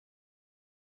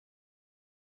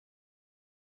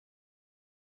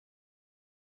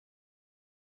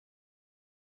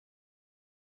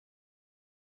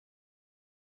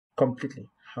completely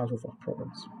half of our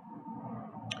problems.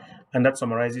 And that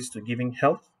summarizes to giving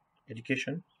health,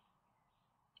 education,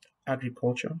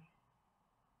 agriculture,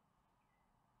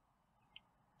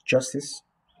 justice,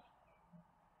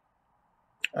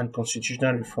 and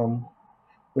constitutional reform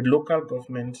with local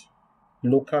government,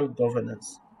 local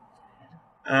governance,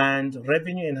 and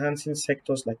revenue enhancing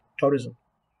sectors like tourism.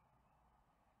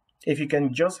 If you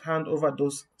can just hand over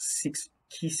those six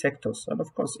key sectors, and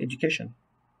of course, education,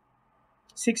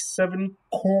 six, seven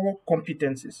core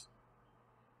competencies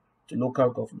to local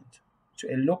government, to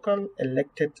a local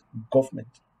elected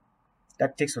government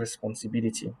that takes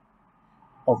responsibility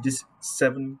of these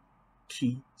seven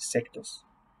key sectors: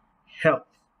 health,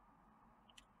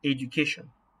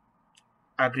 education,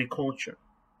 agriculture,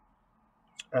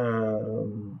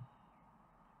 um,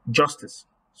 justice,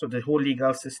 so the whole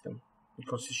legal system, the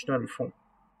constitutional reform,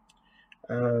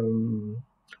 um,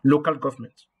 local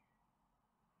government,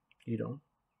 you know,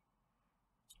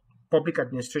 public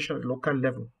administration at the local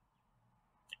level,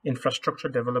 infrastructure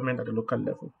development at the local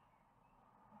level.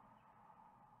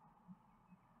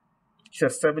 These are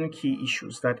seven key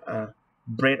issues that are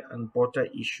bread and butter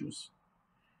issues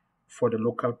for the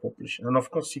local population. And of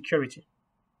course, security,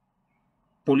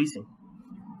 policing.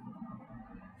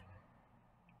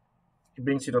 It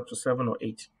brings it up to 7 or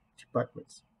 8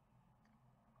 departments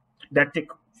that take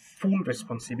full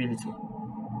responsibility.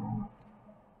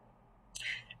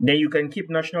 Then you can keep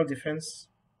national defense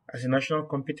as a national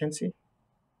competency.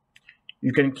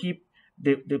 You can keep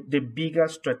the bigger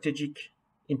strategic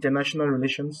international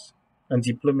relations and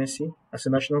diplomacy as a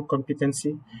national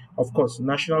competency. Of course,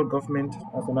 national government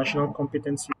as a national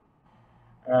competency.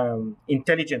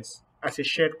 Intelligence as a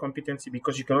shared competency,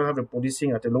 because you cannot have a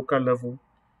policing at a local level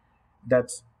that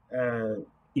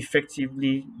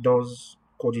effectively does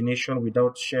coordination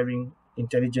without sharing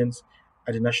intelligence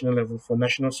at the national level for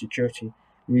national security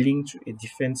linked to a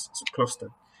defense cluster.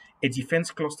 A defense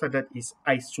cluster that is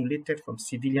isolated from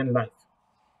civilian life.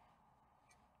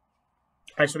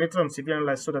 Isolated from civilian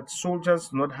life so that soldiers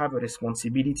do not have a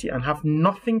responsibility and have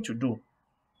nothing to do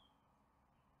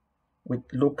with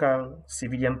local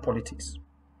civilian politics.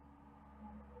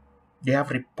 They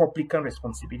have republican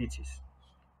responsibilities,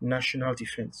 national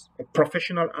defense, a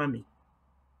professional army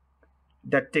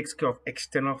that takes care of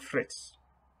external threats,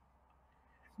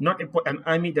 not an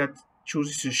army that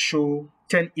chooses to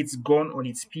turn its gun on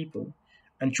its people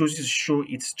and chooses to show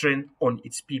its strength on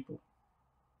its people.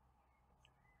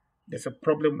 There's a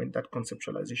problem with that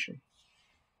conceptualization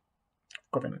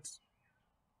of governance.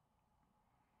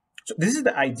 So this is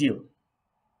the ideal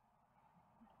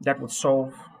that would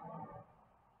solve,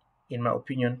 in my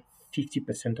opinion,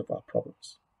 50% of our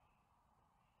problems.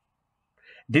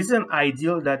 This is an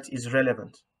ideal that is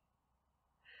relevant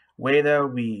whether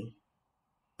we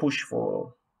push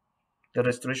for the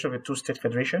restoration of a two-state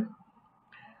federation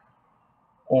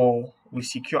or we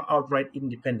secure outright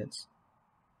independence.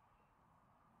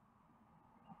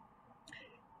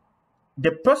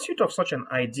 The pursuit of such an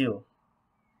ideal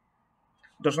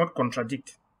does not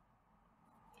contradict,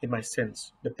 in my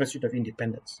sense, the pursuit of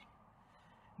independence,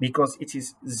 because it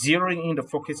is zeroing in the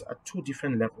focus at two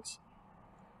different levels.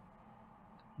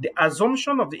 The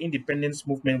assumption of the independence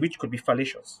movement, which could be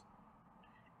fallacious,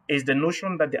 is the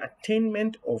notion that the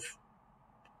attainment of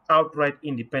outright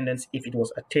independence, if it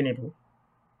was attainable,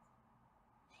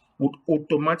 would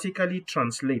automatically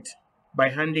translate by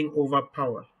handing over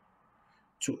power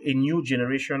to a new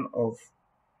generation of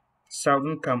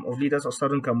leaders of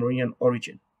Southern Cameroonian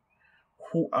origin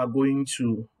who are going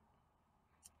to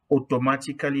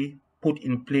automatically put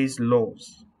in place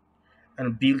laws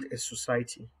and build a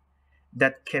society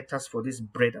that caters for these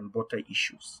bread and butter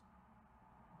issues.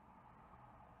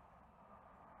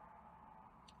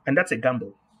 And that's a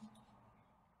gamble.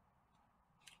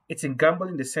 It's a gamble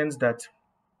in the sense that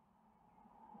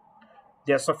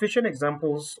there are sufficient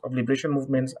examples of liberation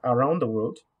movements around the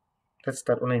world. Let's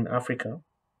start only in Africa.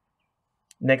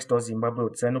 Next door, Zimbabwe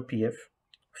with ZANU-PF,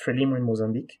 FRELIMO in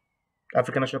Mozambique,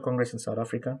 African National Congress in South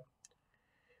Africa,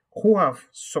 who have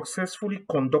successfully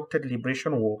conducted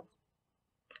liberation war,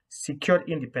 secured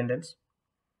independence,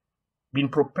 been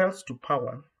propelled to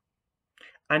power,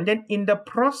 and then in the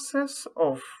process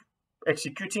of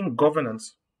executing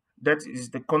governance, that is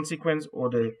the consequence or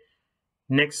the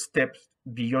next step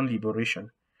beyond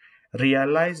liberation,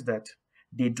 realize that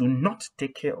they do not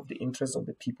take care of the interests of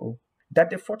the people that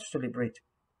they fought to liberate.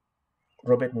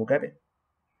 Robert Mugabe,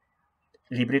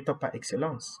 liberator par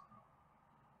excellence.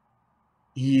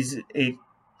 He is a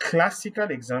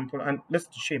classical example, and let's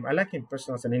shame. I like him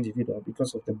personally as an individual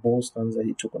because of the bold stance that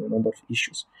he took on a number of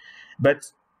issues.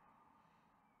 But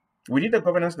Within the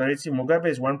governance narrative, Mugabe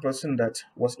is one person that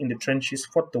was in the trenches,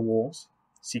 fought the wars,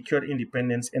 secured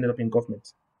independence, ended up in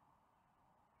government,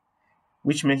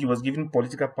 which meant he was given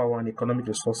political power and economic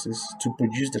resources to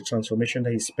produce the transformation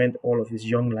that he spent all of his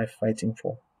young life fighting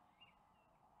for.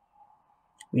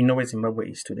 We know where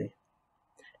Zimbabwe is today.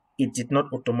 It did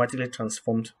not automatically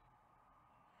transform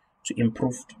to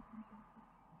improved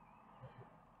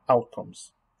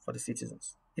outcomes for the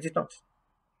citizens. It did not.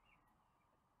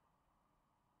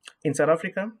 In South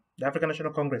Africa, the African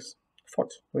National Congress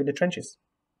fought. We're in the trenches.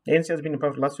 The ANC has been in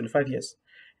power for the last 25 years.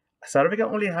 South Africa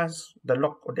only has the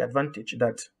luck or the advantage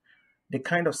that the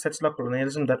kind of settler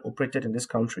colonialism that operated in this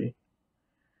country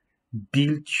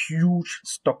built huge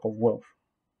stock of wealth,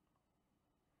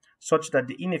 such that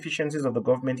the inefficiencies of the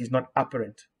government is not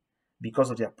apparent because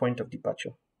of their point of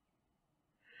departure.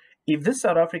 If this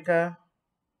South Africa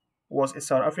was a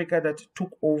South Africa that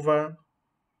took over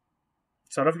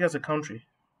South Africa as a country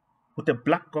with a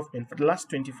black government for the last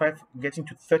 25, getting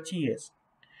to 30 years,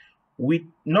 with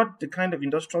not the kind of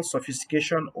industrial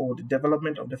sophistication or the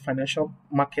development of the financial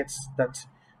markets, that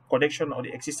connection or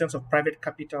the existence of private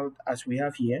capital as we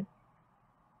have here,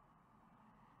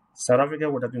 South Africa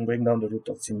would have been going down the route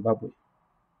of Zimbabwe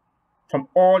from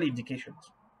all indications.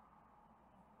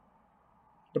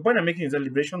 The point I'm making is that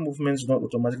liberation movements don't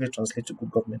automatically translate to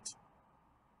good government.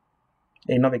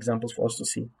 There are enough examples for us to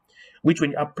see, which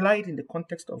when applied in the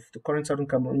context of the current Southern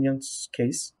Cameroonians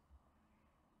case,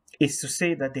 is to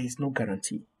say that there is no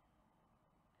guarantee.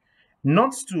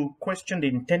 Not to question the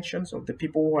intentions of the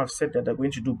people who have said that they're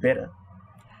going to do better,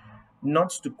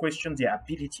 not to question their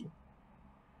ability,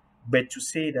 but to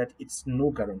say that it's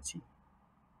no guarantee.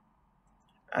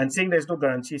 And saying there's no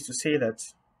guarantee is to say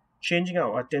that changing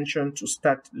our attention to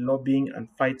start lobbying and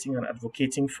fighting and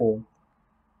advocating for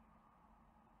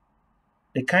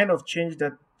the kind of change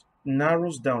that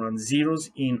narrows down and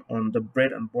zeroes in on the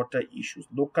bread and butter issues,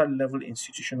 local level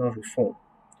institutional reform,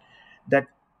 that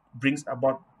brings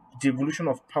about devolution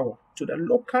of power to the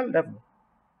local level,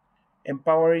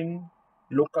 empowering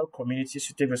local communities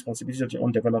to take responsibility of their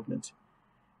own development,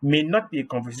 may not be a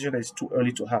conversation that is too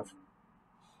early to have.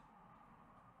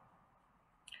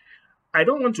 I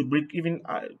don't want to even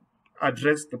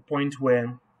address the point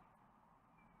where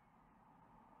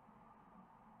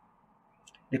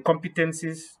the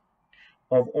competencies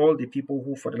of all the people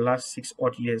who for the last 6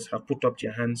 odd years have put up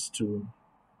their hands to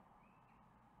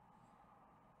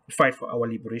fight for our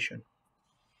liberation,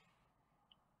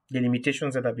 the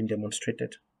limitations that have been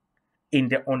demonstrated in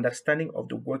the understanding of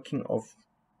the working of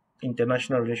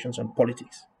international relations and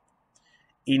politics,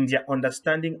 in their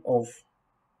understanding of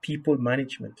people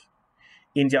management,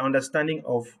 in their understanding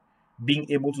of being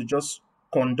able to just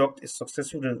conduct a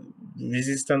successful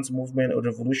resistance movement or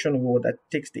revolution war that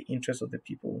takes the interests of the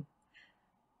people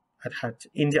at heart,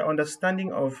 in their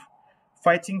understanding of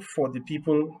fighting for the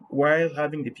people while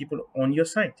having the people on your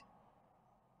side.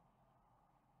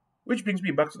 Which brings me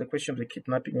back to the question of the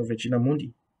kidnapping of Regina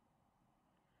Mundi.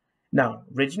 Now,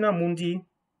 Regina Mundi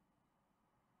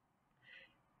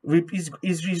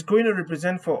is going to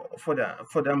represent for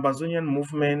the Amazonian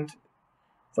movement,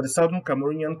 for the Southern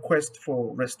Cameroonian quest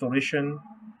for restoration,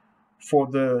 for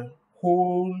the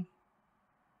whole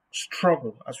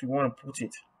struggle, as we want to put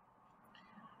it,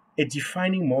 a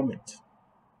defining moment.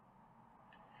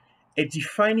 A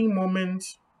defining moment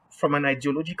from an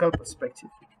ideological perspective,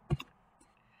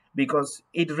 because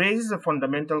it raises a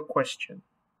fundamental question.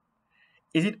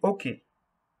 Is it okay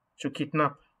to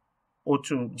kidnap or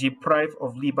to deprive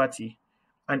of liberty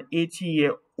an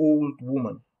 80-year-old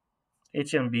woman,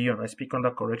 80 and beyond, I speak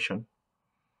under correction,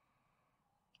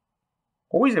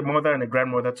 who is a mother and a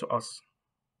grandmother to us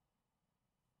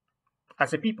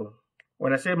as a people?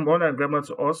 When I say mother and grandmother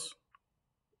to us,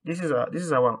 this is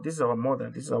our mother,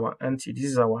 this is our auntie, this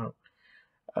is our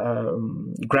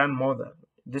grandmother.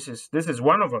 This is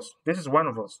one of us. This is one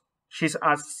of us. She's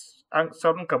as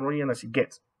Southern Cameroonian as it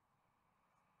gets.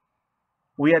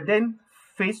 We are then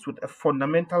faced with a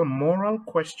fundamental moral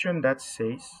question that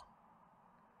says,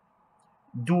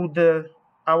 do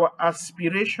our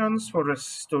aspirations for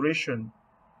restoration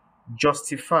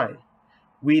justify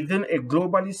within a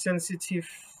globally sensitive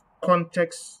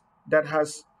context that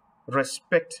has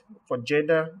respect for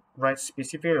gender rights,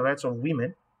 specifically the rights of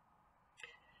women?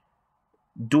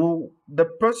 Do the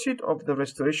pursuit of the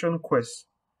restoration quest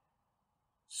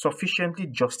sufficiently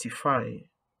justify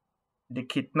the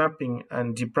kidnapping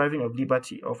and depriving of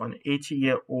liberty of an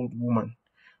 80-year-old woman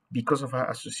because of her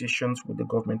associations with the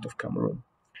government of Cameroon?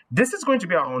 This is going to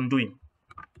be our undoing.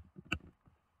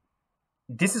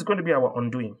 This is going to be our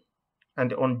undoing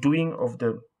and the undoing of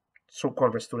the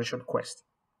so-called restoration quest.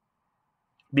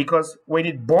 Because when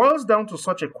it boils down to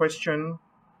such a question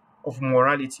of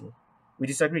morality, we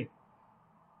disagree.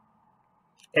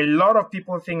 A lot of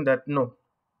people think that no,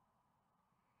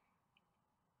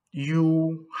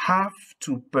 you have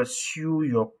to pursue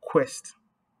your quest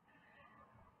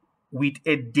with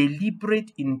a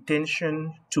deliberate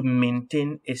intention to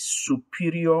maintain a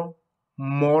superior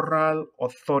moral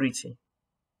authority.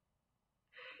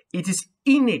 It is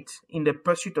innate in the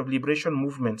pursuit of liberation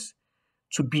movements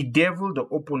to bedevil the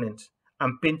opponent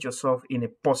and paint yourself in a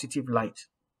positive light.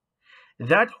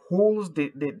 That holds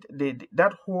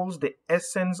the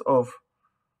essence of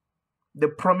the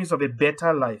promise of a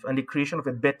better life and the creation of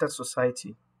a better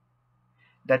society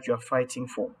that you are fighting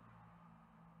for.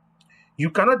 You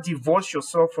cannot divorce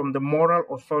yourself from the moral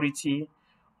authority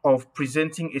of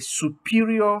presenting a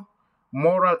superior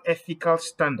moral ethical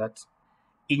standard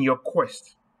in your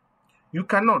quest. You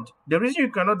cannot. The reason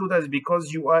you cannot do that is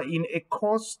because you are in a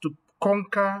cause to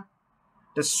conquer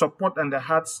the support and the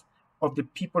hearts of the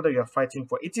people that you are fighting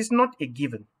for. It is not a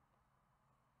given.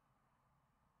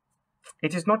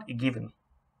 It is not a given.